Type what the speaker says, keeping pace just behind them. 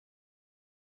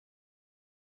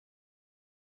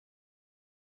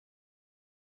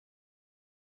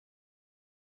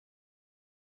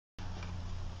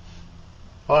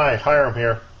Hi, Hiram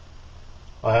here.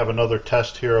 I have another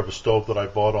test here of a stove that I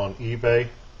bought on eBay.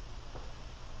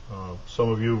 Some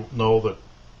of you know that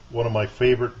one of my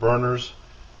favorite burners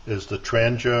is the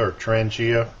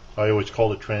Trangia. I always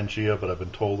call it Trangia, but I've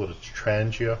been told that it's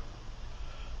Trangia.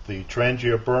 The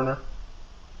Trangia burner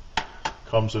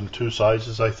comes in two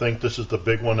sizes, I think. This is the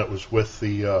big one that was with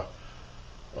the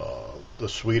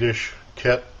Swedish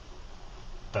kit,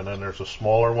 and then there's a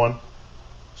smaller one.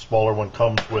 Smaller one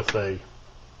comes with a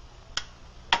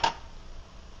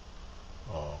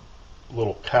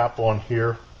little cap on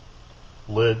here,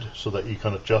 lid, so that you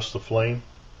can adjust the flame.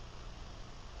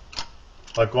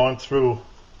 I've gone through,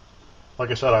 like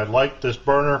I said, I like this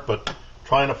burner, but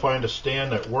trying to find a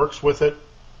stand that works with it.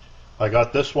 I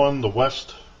got this one, the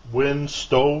Westwind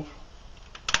stove.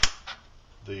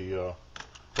 The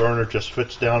burner just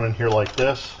fits down in here like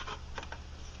this,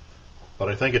 but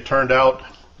I think it turned out,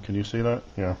 can you see that?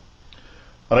 Yeah.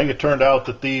 I think it turned out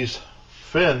that these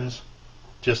fins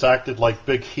just acted like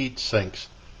big heat sinks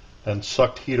and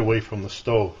sucked heat away from the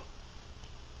stove.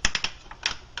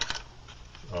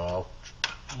 I'll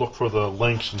look for the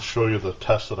links and show you the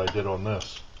test that I did on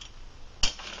this.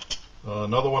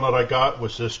 Another one that I got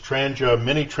was this Trangia,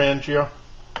 mini Trangia.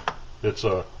 It's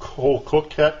a whole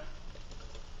cook kit.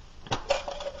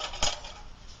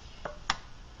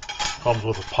 Comes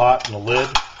with a pot and a lid.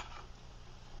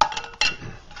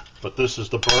 But this is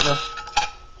the burner.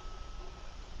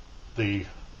 The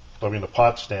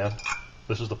pot stand.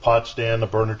 This is the pot stand. The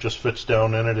burner just fits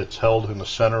down in it. It's held in the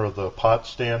center of the pot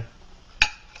stand.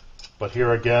 But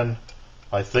here again,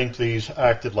 I think these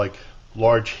acted like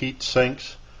large heat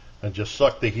sinks and just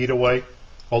sucked the heat away,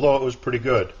 although it was pretty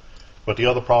good. But the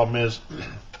other problem is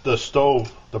the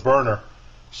stove, the burner,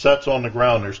 sets on the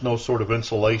ground. There's no sort of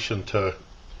insulation to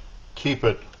keep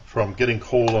it from getting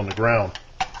cold on the ground.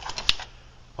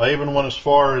 I even went as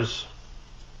far as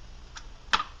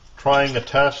trying a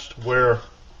test where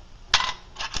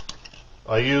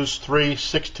I used 3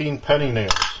 16-penny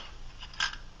nails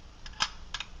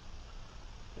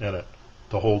in it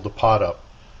to hold the pot up.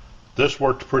 This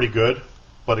worked pretty good,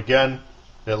 but again,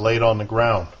 it laid on the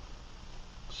ground.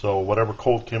 So whatever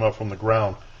cold came up from the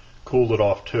ground cooled it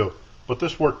off too. But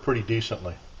this worked pretty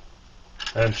decently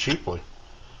and cheaply.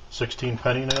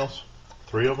 16-penny nails,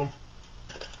 3 of them.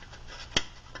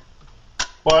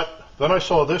 But then I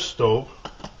saw this stove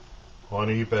on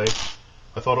eBay.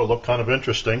 I thought it looked kind of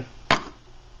interesting.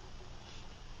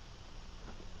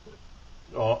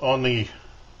 On the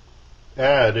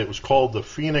ad, it was called the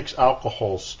Phoenix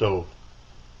alcohol stove.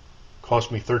 Cost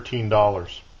me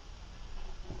 $13.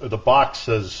 The box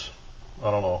says, I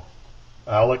don't know,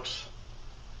 Alex,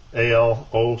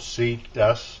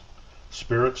 ALOCS,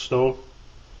 spirit stove.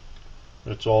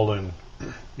 It's all in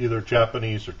either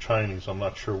Japanese or Chinese, I'm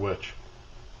not sure which.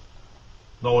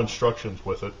 No instructions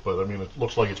with it, but I mean, it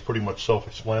looks like it's pretty much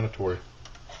self-explanatory.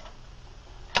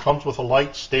 Comes with a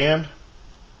light stand.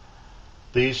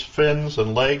 These fins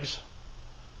and legs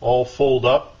all fold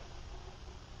up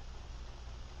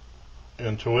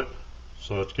into it,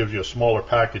 so it gives you a smaller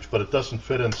package, but it doesn't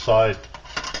fit inside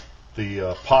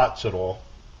the pots at all.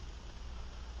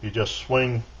 You just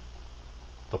swing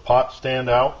the pot stand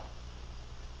out,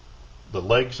 the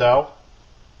legs out,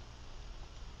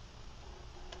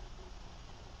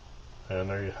 and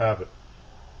there you have it.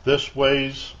 This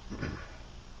weighs,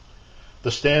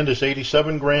 the stand is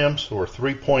 87 grams or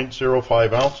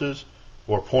 3.05 ounces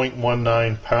or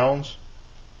 0.19 pounds.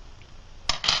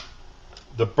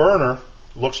 The burner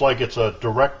looks like it's a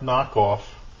direct knockoff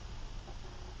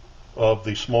of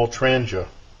the small Trangia.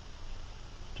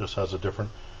 Just has a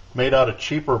different, made out of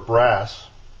cheaper brass.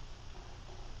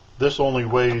 This only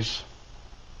weighs,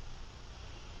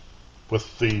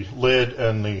 with the lid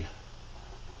and the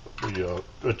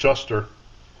adjuster,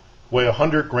 weigh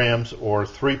 100 grams or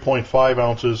 3.5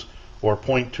 ounces or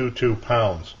 0.22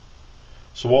 pounds.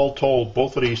 So all told,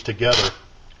 both of these together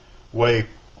weigh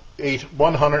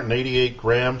 188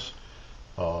 grams,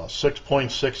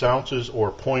 6.6 ounces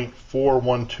or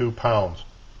 0.412 pounds.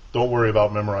 Don't worry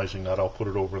about memorizing that, I'll put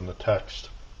it over in the text.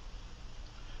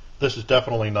 This is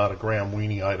definitely not a gram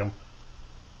weenie item,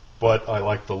 but I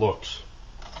like the looks.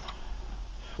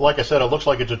 Like I said, it looks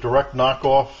like it's a direct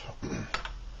knockoff,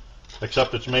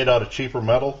 except it's made out of cheaper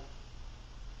metal.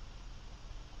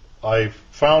 I've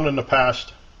found in the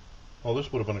past, well,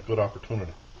 this would have been a good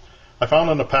opportunity. I found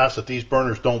in the past that these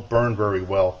burners don't burn very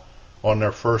well on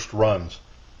their first runs.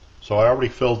 So I already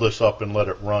filled this up and let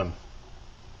it run.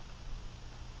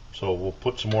 So we'll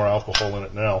put some more alcohol in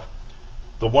it now.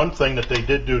 The one thing that they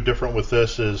did do different with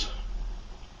this is,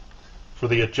 for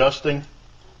the adjusting,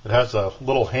 it has a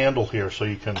little handle here so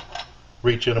you can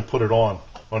reach in and put it on.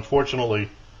 Unfortunately,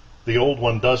 the old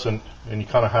one doesn't, and you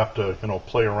kind of have to,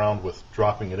 play around with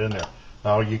dropping it in there.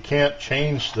 Now you can't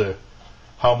change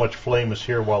how much flame is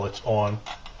here while it's on,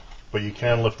 but you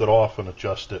can lift it off and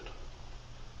adjust it,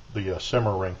 the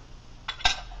simmer ring.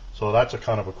 So that's a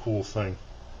kind of a cool thing.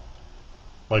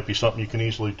 Might be something you can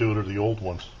easily do to the old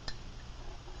ones.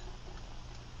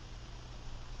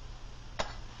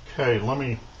 Okay, let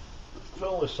me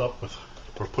fill this up with,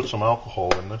 or put some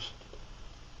alcohol in this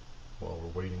while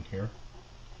we're waiting here.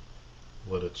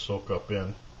 Let it soak up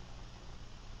in.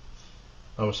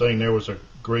 I was saying there was a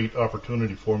great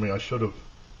opportunity for me. I should have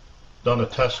done a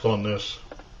test on this,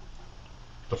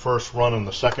 the first run and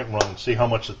the second run, and see how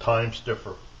much the times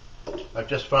differ. I've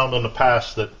just found in the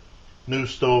past that new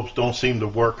stoves don't seem to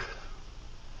work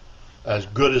as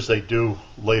good as they do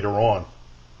later on.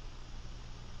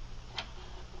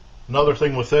 Another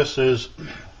thing with this is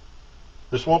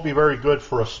this won't be very good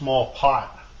for a small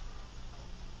pot.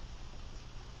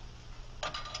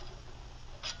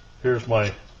 Here's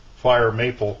my fire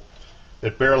maple.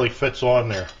 It barely fits on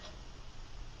there.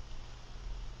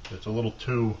 It's a little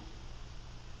too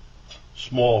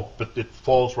small, but it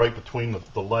falls right between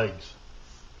the legs.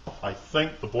 I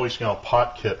think the Boy Scout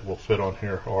pot kit will fit on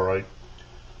here all right.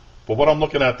 But what I'm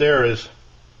looking at there is,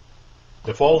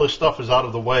 if all this stuff is out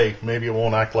of the way, maybe it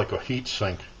won't act like a heat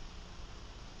sink.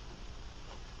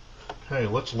 Okay,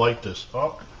 let's light this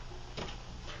up.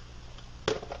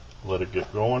 Let it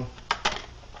get going.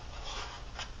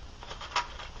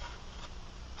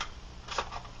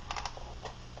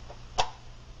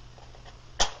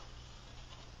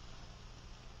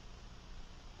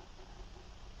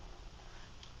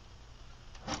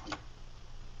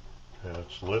 Okay,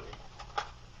 it's lit.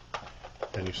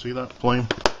 Can you see that flame?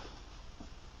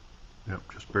 Yep,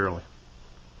 just barely.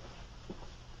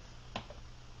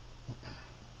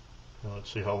 Now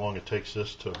let's see how long it takes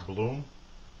this to bloom.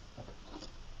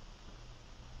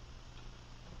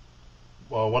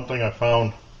 Well, one thing I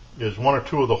found is one or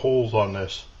two of the holes on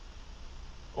this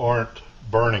aren't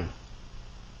burning.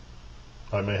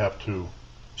 I may have to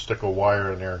stick a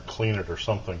wire in there and clean it or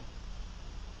something.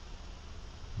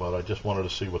 But I just wanted to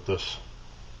see what this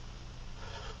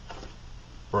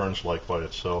burns like by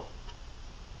itself.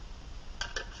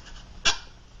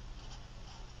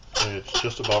 Okay, it's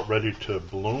just about ready to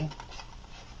bloom.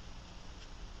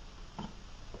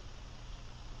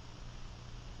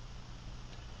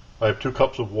 I have 2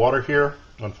 cups of water here.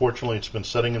 Unfortunately, it's been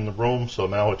sitting in the room, so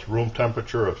now it's room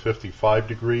temperature of 55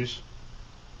 degrees.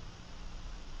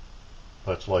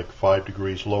 That's like 5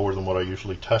 degrees lower than what I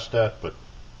usually test at, but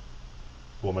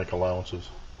we'll make allowances.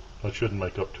 That shouldn't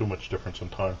make up too much difference in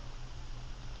time.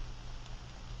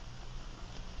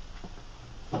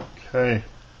 Okay,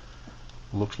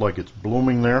 looks like it's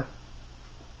blooming there.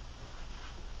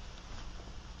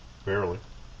 Barely.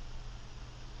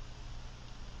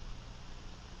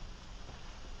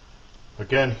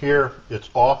 Again, here it's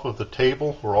off of the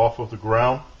table or off of the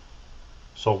ground,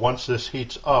 so once this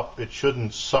heats up, it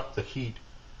shouldn't suck the heat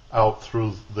out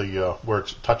through the where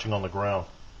it's touching on the ground.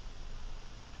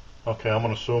 Okay, I'm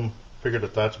going to figure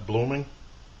that that's blooming.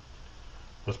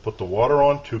 Let's put the water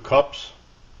on, 2 cups.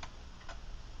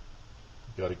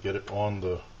 Got to get it on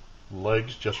the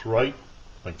legs just right.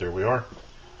 I think there we are.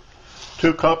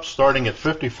 2 cups starting at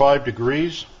 55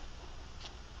 degrees.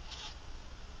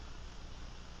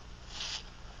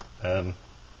 And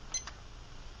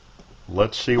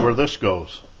let's see where this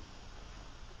goes.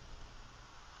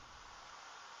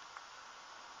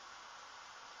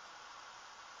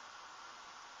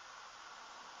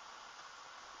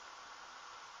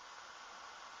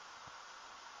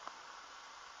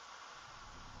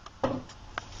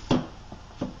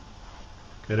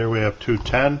 Okay, there we have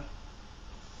 210,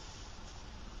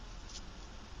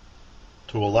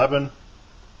 211,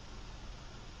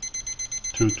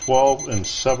 212 in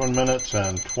 7 minutes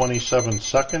and 27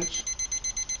 seconds.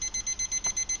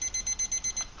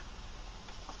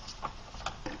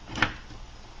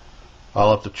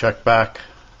 I'll have to check back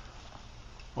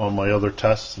on my other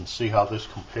tests and see how this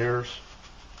compares.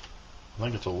 I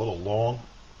think it's a little long.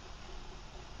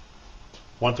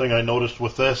 One thing I noticed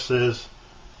with this is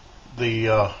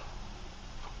the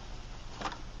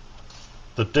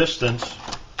distance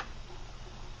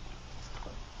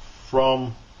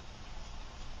from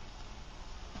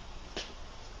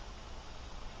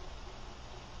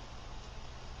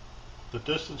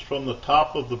the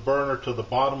top of the burner to the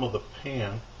bottom of the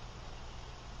pan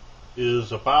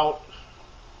is about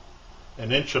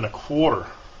 1.25 inches,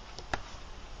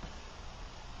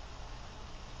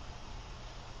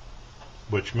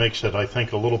 which makes it, I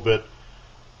think, a little bit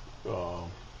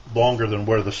longer than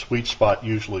where the sweet spot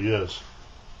usually is.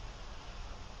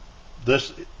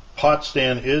 This pot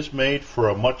stand is made for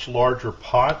a much larger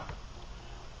pot.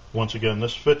 Once again,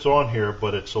 this fits on here,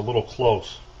 but it's a little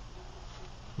close.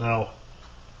 Now,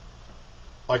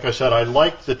 like I said, I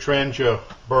like the Trangia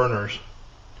burners.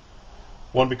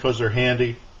 One, because they're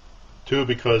handy. Two,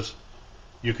 because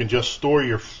you can just store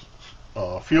your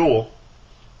fuel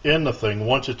in the thing.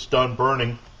 Once it's done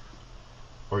burning,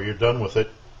 or you're done with it,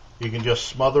 you can just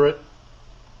smother it.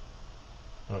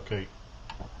 Okay.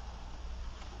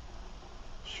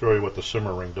 Show you what the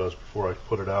simmer ring does before I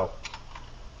put it out.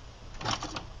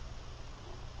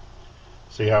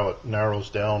 See how it narrows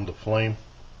down the flame?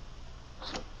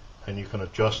 And you can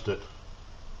adjust it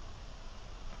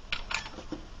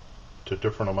to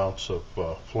different amounts of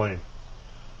flame.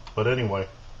 But anyway,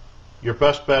 your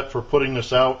best bet for putting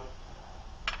this out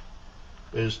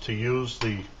is to use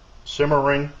the simmer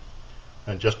ring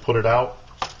and just put it out.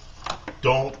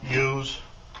 Don't use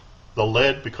the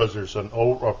lid, because there's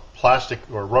a plastic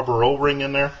or rubber O-ring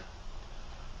in there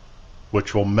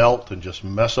which will melt and just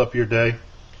mess up your day.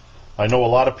 I know a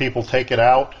lot of people take it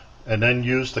out and then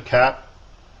use the cap.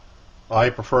 I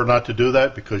prefer not to do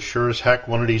that, because sure as heck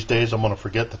one of these days I'm going to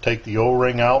forget to take the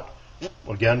O-ring out,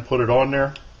 again put it on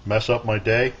there, mess up my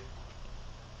day.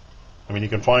 I mean, you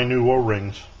can find new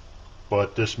O-rings,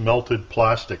 but this melted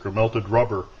plastic or melted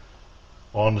rubber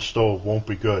on the stove won't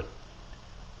be good.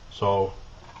 So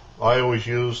I always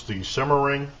use the simmer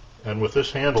ring, and with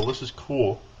this handle, this is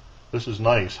cool. This is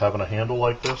nice, having a handle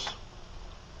like this.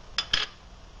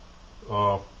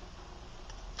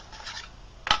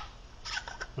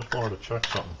 Just wanted to check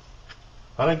something.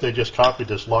 I think they just copied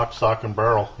this lock, stock, and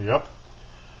barrel. Yep.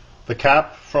 The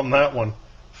cap from that one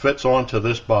fits onto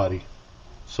this body.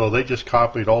 So they just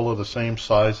copied all of the same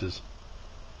sizes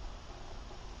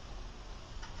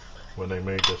when they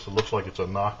made this. It looks like it's a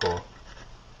knockoff.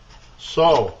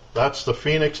 So that's the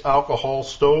Phoenix alcohol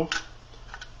stove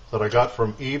that I got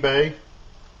from eBay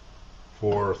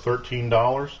for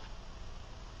 $13.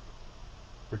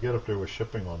 Forget if there was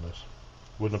shipping on this.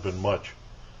 Wouldn't have been much.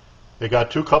 They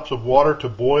got 2 cups of water to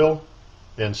boil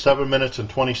in 7 minutes and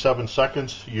 27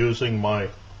 seconds using my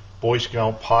Boy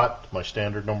Scout pot, my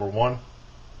standard #1.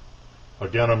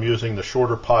 Again, I'm using the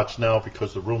shorter pots now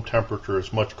because the room temperature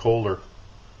is much colder.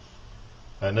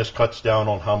 And this cuts down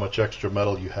on how much extra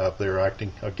metal you have there,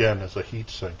 acting again as a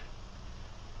heat sink.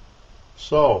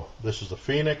 So this is the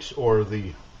Phoenix or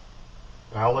the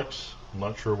Alex, I'm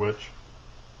not sure which,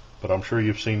 but I'm sure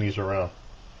you've seen these around.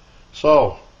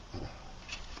 So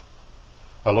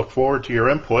I look forward to your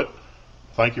input.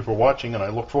 Thank you for watching, and I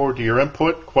look forward to your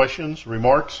input, questions,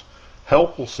 remarks,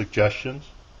 helpful suggestions.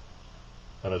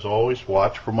 And as always,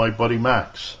 watch for my buddy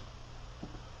Max.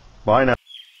 Bye now.